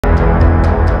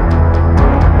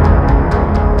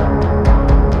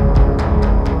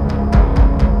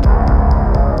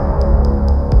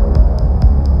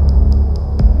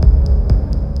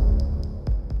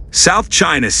South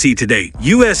China Sea today.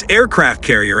 U.S. aircraft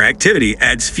carrier activity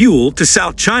adds fuel to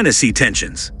South China Sea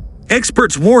tensions.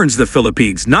 Experts warns the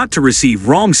Philippines not to receive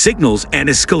wrong signals and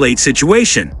escalate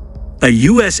situation. A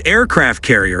U.S. aircraft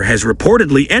carrier has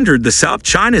reportedly entered the South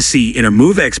China Sea in a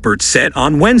move experts said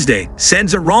on Wednesday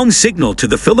sends a wrong signal to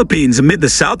the Philippines amid the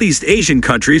Southeast Asian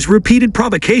country's repeated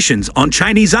provocations on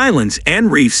Chinese islands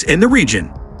and reefs in the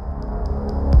region.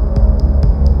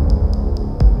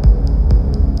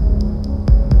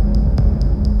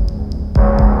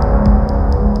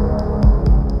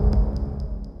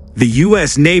 The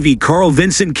U.S. Navy Carl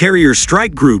Vinson Carrier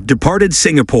Strike Group departed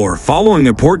Singapore following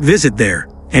a port visit there,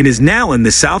 and is now in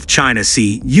the South China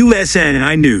Sea.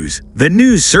 USNI News, the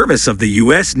news service of the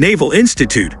U.S. Naval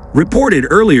Institute, reported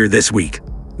earlier this week.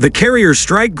 The Carrier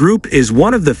Strike Group is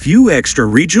one of the few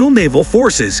extra-regional naval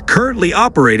forces currently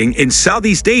operating in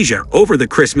Southeast Asia over the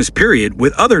Christmas period,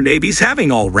 with other navies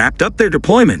having all wrapped up their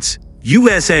deployments,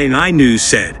 USNI News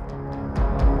said.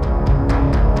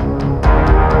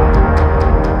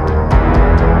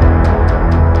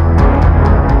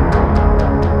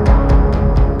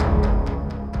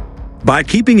 By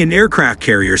keeping an aircraft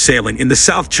carrier sailing in the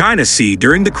South China Sea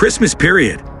during the Christmas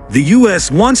period, the U.S.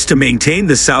 wants to maintain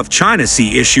the South China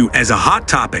Sea issue as a hot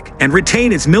topic and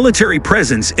retain its military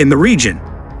presence in the region,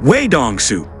 Wei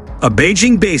Dongsu, a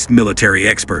Beijing-based military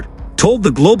expert, told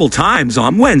the Global Times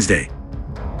on Wednesday.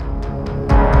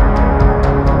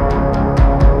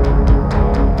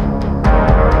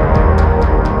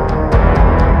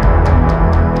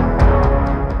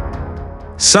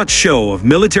 Such show of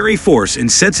military force in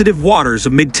sensitive waters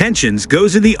amid tensions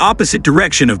goes in the opposite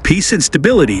direction of peace and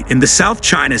stability in the South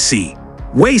China Sea,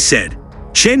 Wei said.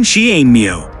 Chen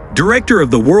Xianmiao, director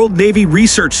of the World Navy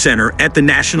Research Center at the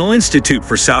National Institute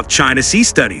for South China Sea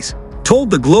Studies, told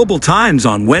the Global Times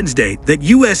on Wednesday that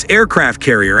U.S. aircraft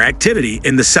carrier activity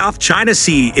in the South China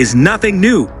Sea is nothing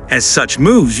new, as such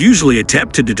moves usually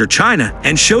attempt to deter China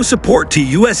and show support to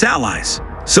U.S. allies,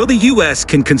 so the U.S.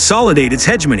 can consolidate its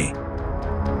hegemony.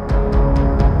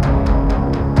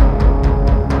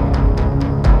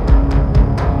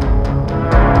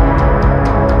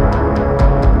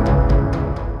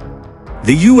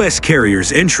 The U.S.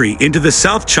 carrier's entry into the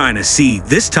South China Sea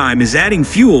this time is adding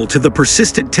fuel to the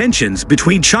persistent tensions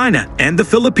between China and the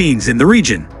Philippines in the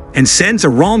region, and sends a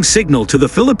wrong signal to the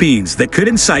Philippines that could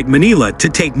incite Manila to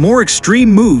take more extreme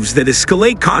moves that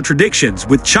escalate contradictions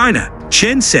with China,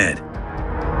 Chen said.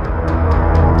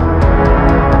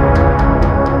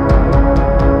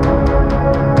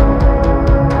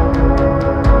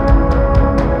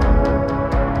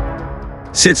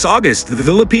 Since August, the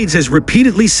Philippines has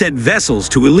repeatedly sent vessels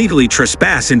to illegally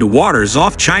trespass into waters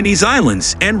off Chinese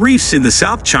islands and reefs in the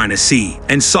South China Sea,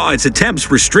 and saw its attempts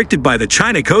restricted by the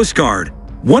China Coast Guard.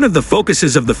 One of the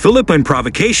focuses of the Philippine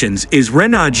provocations is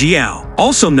Rena Giao,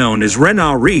 also known as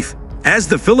Rena Reef, as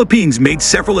the Philippines made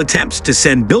several attempts to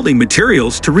send building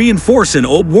materials to reinforce an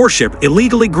old warship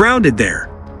illegally grounded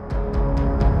there.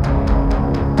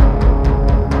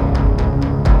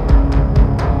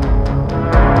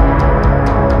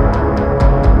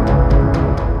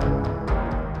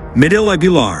 Miguel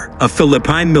Aguilar, a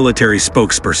Philippine military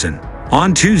spokesperson,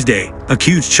 on Tuesday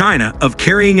accused China of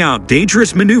carrying out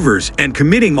dangerous maneuvers and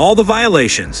committing all the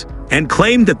violations, and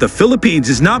claimed that the Philippines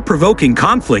is not provoking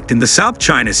conflict in the South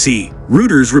China Sea,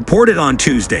 Reuters reported on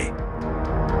Tuesday.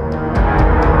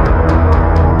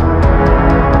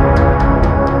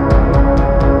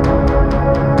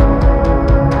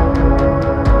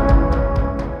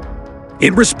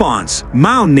 In response,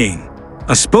 Mao Ning,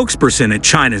 a spokesperson at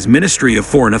China's Ministry of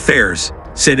Foreign Affairs,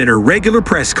 said at a regular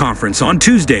press conference on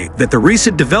Tuesday that the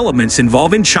recent developments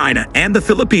involving China and the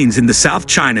Philippines in the South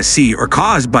China Sea are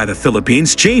caused by the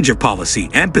Philippines' change of policy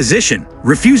and position,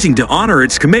 refusing to honor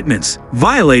its commitments,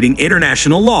 violating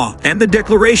international law and the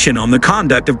Declaration on the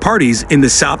Conduct of Parties in the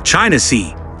South China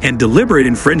Sea, and deliberate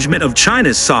infringement of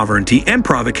China's sovereignty and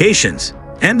provocations,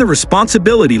 and the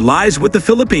responsibility lies with the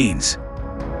Philippines.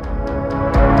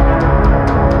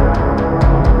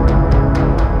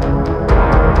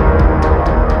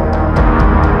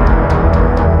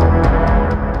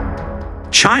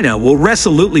 China will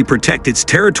resolutely protect its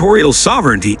territorial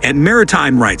sovereignty and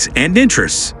maritime rights and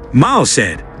interests, Mao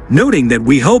said, noting that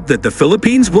we hope that the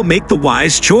Philippines will make the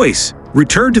wise choice,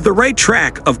 return to the right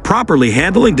track of properly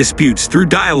handling disputes through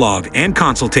dialogue and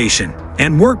consultation,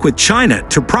 and work with China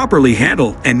to properly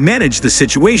handle and manage the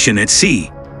situation at sea.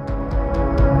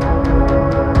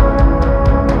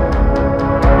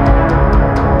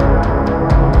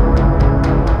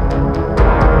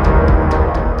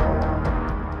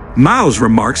 Mao's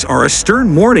remarks are a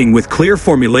stern warning with clear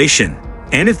formulation,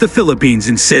 And if the Philippines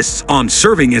insists on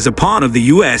serving as a pawn of the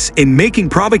US in making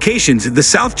provocations in the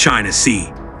South China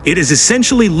Sea, it is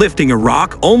essentially lifting a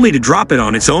rock only to drop it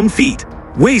on its own feet,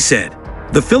 Wei said.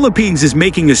 The Philippines is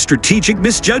making a strategic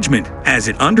misjudgment as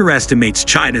it underestimates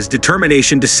China's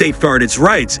determination to safeguard its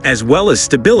rights as well as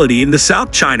stability in the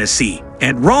South China Sea,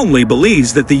 and wrongly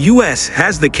believes that the US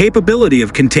has the capability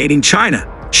of containing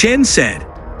China, Chen said.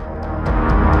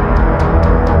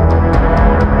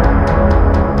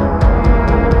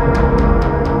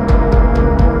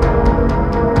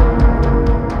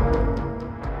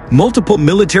 Multiple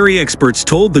military experts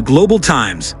told the Global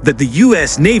Times that the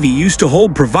U.S. Navy used to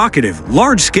hold provocative,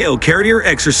 large-scale carrier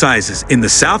exercises in the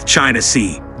South China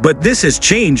Sea, but this has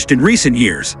changed in recent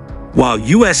years. While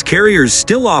U.S. carriers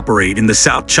still operate in the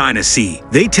South China Sea,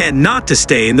 they tend not to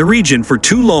stay in the region for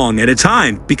too long at a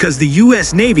time because the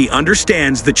U.S. Navy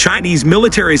understands the Chinese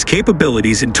military's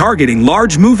capabilities in targeting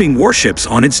large moving warships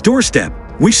on its doorstep,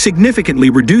 which significantly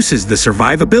reduces the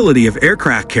survivability of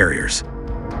aircraft carriers.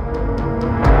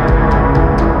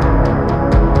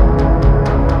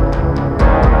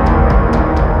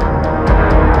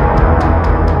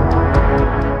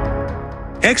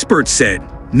 Experts said,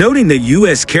 noting that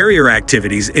U.S. carrier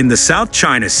activities in the South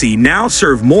China Sea now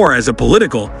serve more as a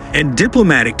political and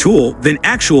diplomatic tool than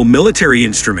actual military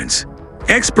instruments.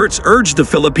 Experts urged the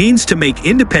Philippines to make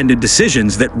independent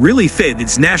decisions that really fit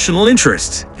its national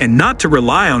interests and not to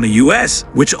rely on the U.S.,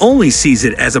 which only sees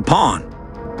it as a pawn.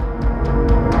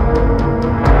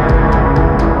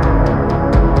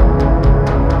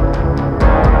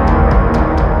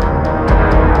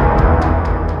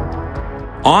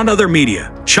 On other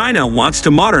media, China wants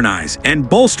to modernize and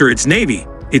bolster its navy.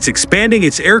 It's expanding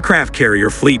its aircraft carrier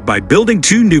fleet by building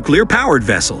 2 nuclear-powered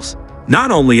vessels,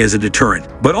 not only as a deterrent,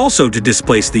 but also to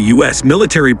displace the U.S.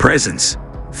 military presence.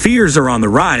 Fears are on the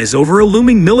rise over a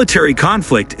looming military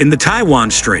conflict in the Taiwan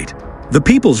Strait. The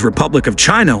People's Republic of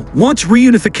China wants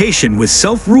reunification with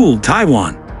self-ruled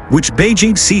Taiwan, which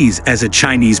Beijing sees as a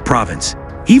Chinese province,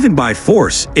 even by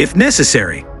force if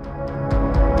necessary.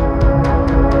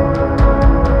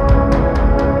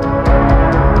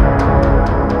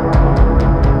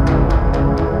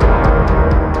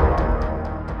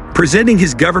 Presenting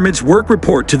his government's work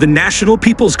report to the National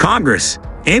People's Congress,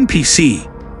 NPC,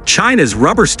 China's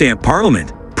rubber-stamp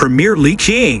parliament, Premier Li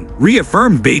Qiang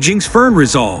reaffirmed Beijing's firm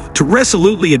resolve to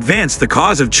resolutely advance the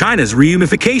cause of China's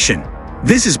reunification.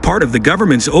 This is part of the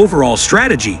government's overall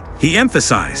strategy, he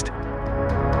emphasized.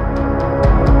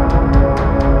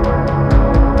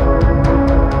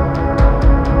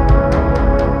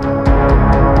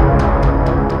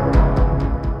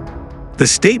 The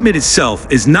statement itself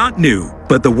is not new,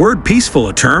 but the word peaceful,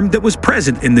 a term that was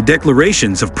present in the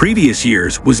declarations of previous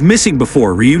years, was missing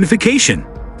before reunification.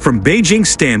 From Beijing's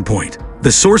standpoint,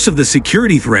 the source of the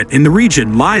security threat in the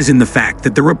region lies in the fact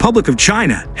that the Republic of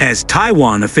China, as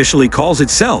Taiwan officially calls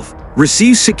itself,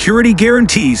 receives security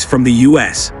guarantees from the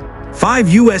U.S. 5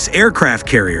 U.S. aircraft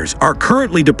carriers are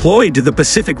currently deployed to the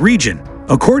Pacific region,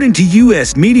 according to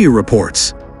U.S. media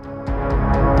reports.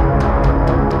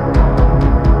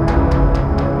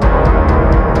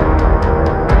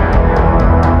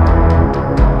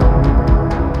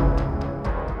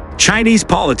 Chinese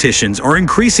politicians are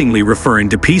increasingly referring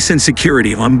to peace and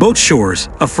security on both shores,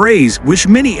 a phrase which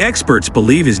many experts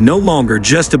believe is no longer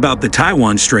just about the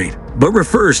Taiwan Strait, but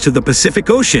refers to the Pacific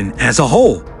Ocean as a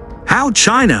whole. How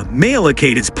China may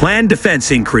allocate its planned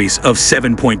defense increase of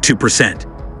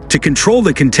 7.2%. To control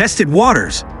the contested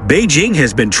waters, Beijing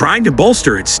has been trying to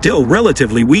bolster its still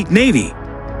relatively weak navy.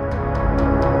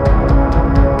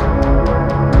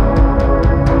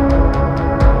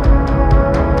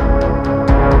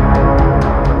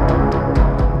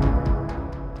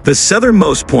 The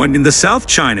southernmost point in the South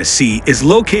China Sea is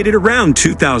located around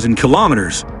 2,000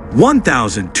 kilometers,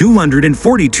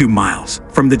 1,242 miles,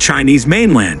 from the Chinese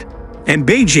mainland, and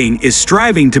Beijing is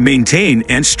striving to maintain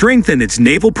and strengthen its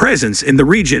naval presence in the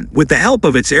region with the help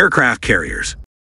of its aircraft carriers.